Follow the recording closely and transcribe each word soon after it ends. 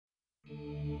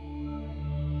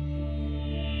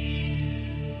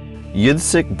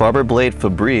Yidsik Barber Blade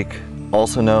Fabrique,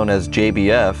 also known as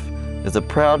JBF, is a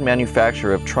proud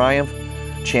manufacturer of Triumph,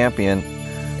 Champion,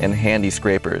 and Handy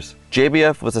scrapers.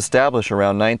 JBF was established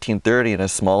around 1930 in a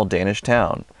small Danish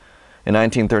town. In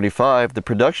 1935, the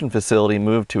production facility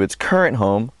moved to its current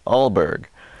home, Aalborg.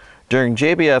 During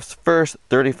JBF's first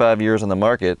 35 years on the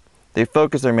market, they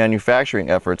focused their manufacturing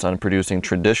efforts on producing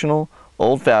traditional,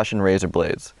 old-fashioned razor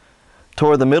blades.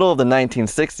 Toward the middle of the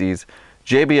 1960s,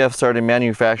 JBF started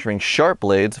manufacturing sharp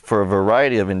blades for a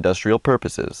variety of industrial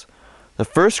purposes. The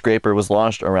first scraper was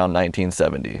launched around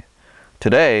 1970.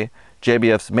 Today,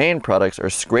 JBF's main products are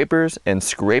scrapers and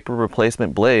scraper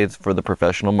replacement blades for the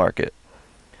professional market.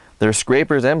 Their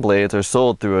scrapers and blades are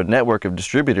sold through a network of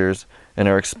distributors and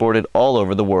are exported all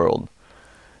over the world.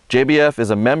 JBF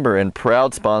is a member and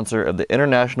proud sponsor of the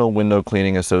International Window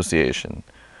Cleaning Association.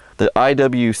 The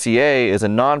IWCA is a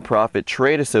non-profit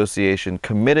trade association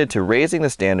committed to raising the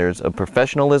standards of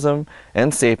professionalism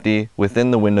and safety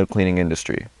within the window cleaning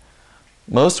industry.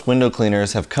 Most window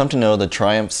cleaners have come to know the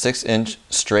Triumph 6-inch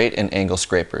straight and angle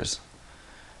scrapers.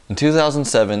 In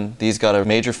 2007, these got a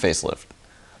major facelift.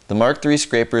 The Mark III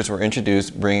scrapers were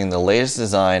introduced, bringing the latest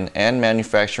design and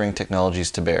manufacturing technologies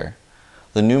to bear.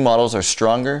 The new models are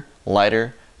stronger,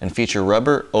 lighter, and feature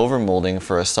rubber overmolding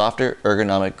for a softer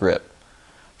ergonomic grip.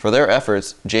 For their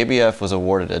efforts, JBF was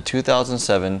awarded a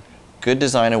 2007 Good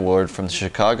Design Award from the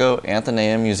Chicago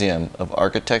Atheneum Museum of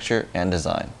Architecture and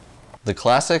Design. The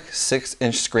classic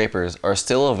 6-inch scrapers are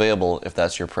still available if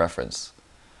that's your preference.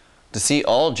 To see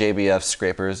all JBF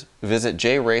scrapers, visit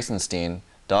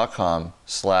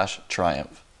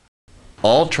jracenstein.com/Triumph.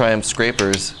 All Triumph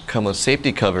scrapers come with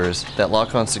safety covers that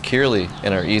lock on securely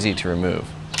and are easy to remove.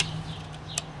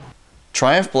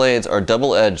 Triumph blades are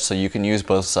double-edged so you can use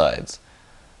both sides.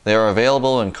 They are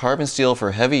available in carbon steel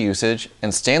for heavy usage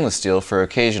and stainless steel for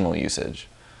occasional usage.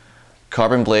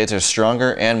 Carbon blades are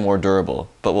stronger and more durable,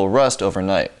 but will rust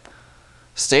overnight.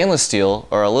 Stainless steel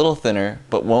are a little thinner,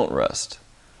 but won't rust.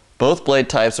 Both blade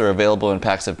types are available in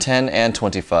packs of 10 and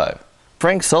 25.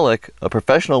 Frank Sullick, a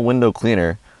professional window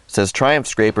cleaner, says Triumph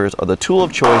scrapers are the tool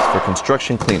of choice for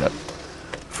construction cleanup.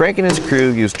 Frank and his crew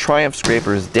use Triumph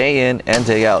scrapers day in and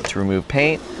day out to remove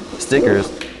paint, stickers,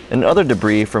 and other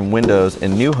debris from windows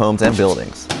in new homes and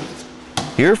buildings.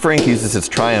 Here Frank uses his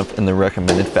Triumph in the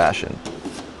recommended fashion,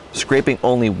 scraping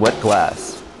only wet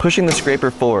glass, pushing the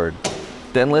scraper forward,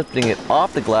 then lifting it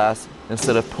off the glass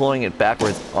instead of pulling it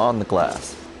backwards on the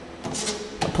glass,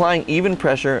 applying even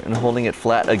pressure and holding it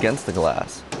flat against the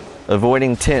glass,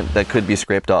 avoiding tint that could be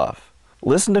scraped off.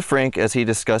 Listen to Frank as he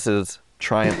discusses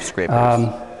Triumph scrapers.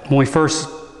 When we first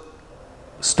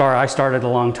I started a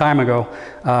long time ago,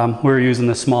 we were using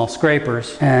the small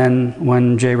scrapers, and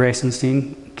when Jay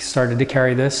Racenstein started to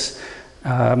carry this,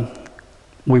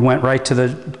 we went right to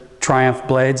the Triumph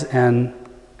blades and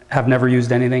have never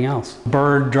used anything else.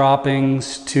 Bird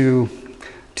droppings to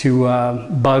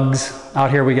bugs.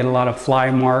 Out here we get a lot of fly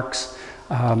marks.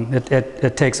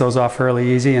 It takes those off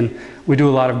fairly easy, and we do a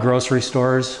lot of grocery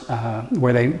stores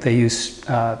where they use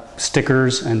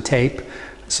stickers and tape.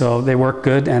 So they work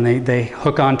good, and they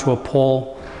hook onto a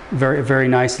pole very, very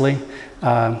nicely.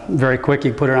 Very quick,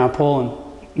 you put it on a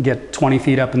pole and get 20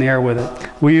 feet up in the air with it.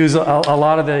 We use a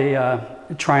lot of the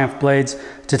Triumph blades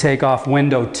to take off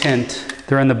window tint.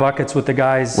 They're in the buckets with the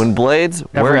guys. When blades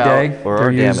wear out or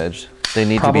are damaged, they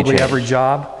need to be changed. Probably every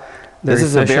job. This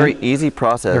is a very easy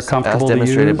process, as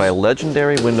demonstrated by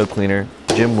legendary window cleaner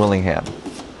Jim Willingham.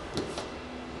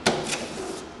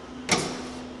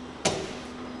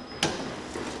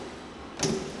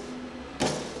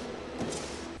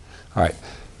 All right,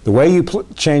 the way you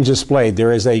change this blade,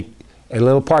 there is a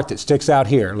little part that sticks out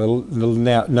here, a little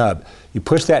nub. You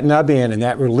push that nub in and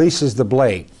that releases the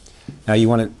blade. Now you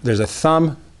want to, there's a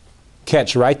thumb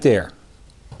catch right there.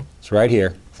 It's right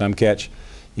here, thumb catch.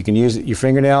 You can use your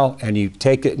fingernail and you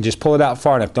take it and just pull it out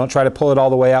far enough. Don't try to pull it all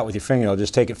the way out with your fingernail,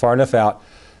 just take it far enough out,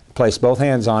 place both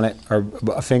hands on it, or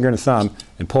a finger and a thumb,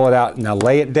 and pull it out. Now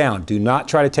lay it down. Do not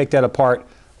try to take that apart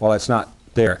while it's not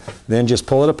there. Then just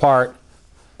pull it apart,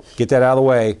 get that out of the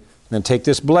way, and then take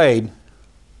this blade.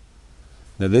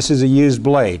 Now this is a used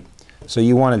blade, so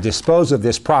you want to dispose of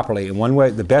this properly. And one way,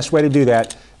 the best way to do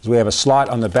that is we have a slot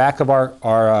on the back of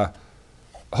our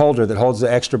holder that holds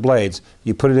the extra blades.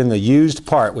 You put it in the used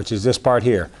part, which is this part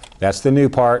here. That's the new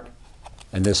part,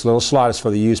 and this little slot is for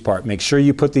the used part. Make sure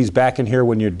you put these back in here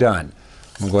when you're done.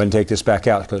 I'm going to go ahead and take this back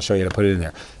out to show you how to put it in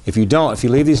there. If you don't, if you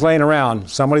leave these laying around,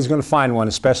 somebody's going to find one,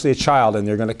 especially a child, and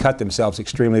they're going to cut themselves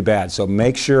extremely bad. So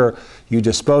make sure you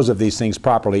dispose of these things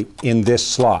properly in this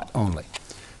slot only.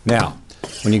 Now,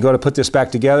 when you go to put this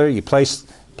back together, you place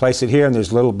it here, and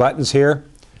there's little buttons here.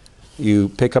 You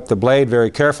pick up the blade very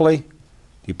carefully.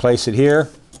 You place it here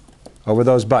over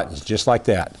those buttons, just like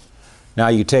that. Now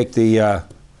you take the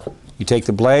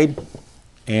blade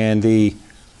and the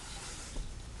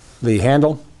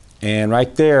handle, and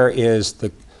right there is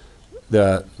the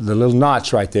little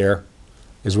notch right there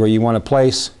is where you want to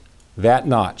place that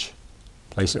notch.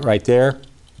 Place it right there.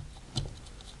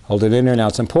 Hold it in there. Now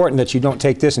it's important that you don't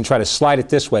take this and try to slide it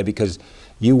this way, because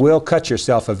you will cut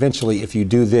yourself eventually if you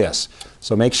do this.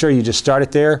 So make sure you just start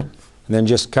it there and then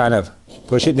just kind of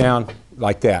push it down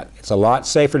like that. It's a lot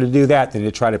safer to do that than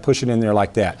to try to push it in there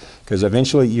like that, because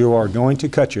eventually you are going to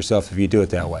cut yourself if you do it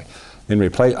that way.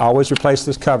 Then always replace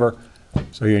this cover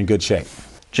so you're in good shape.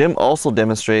 Jim also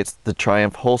demonstrates the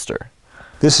Triumph holster.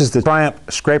 This is the Triumph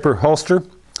scraper holster.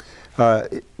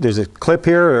 There's a clip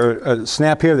here, or a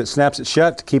snap here, that snaps it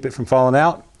shut to keep it from falling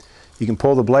out. You can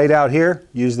pull the blade out here,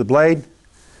 use the blade,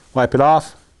 wipe it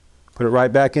off, put it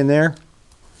right back in there,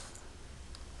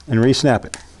 and re-snap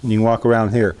it. And you can walk around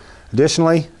here.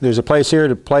 Additionally, there's a place here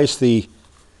to place the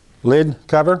lid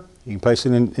cover. You can place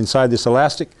it inside this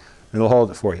elastic, and it'll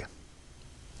hold it for you.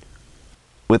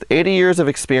 With 80 years of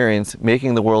experience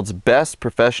making the world's best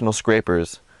professional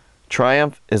scrapers,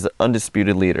 Triumph is the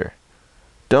undisputed leader.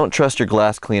 Don't trust your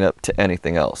glass cleanup to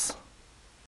anything else.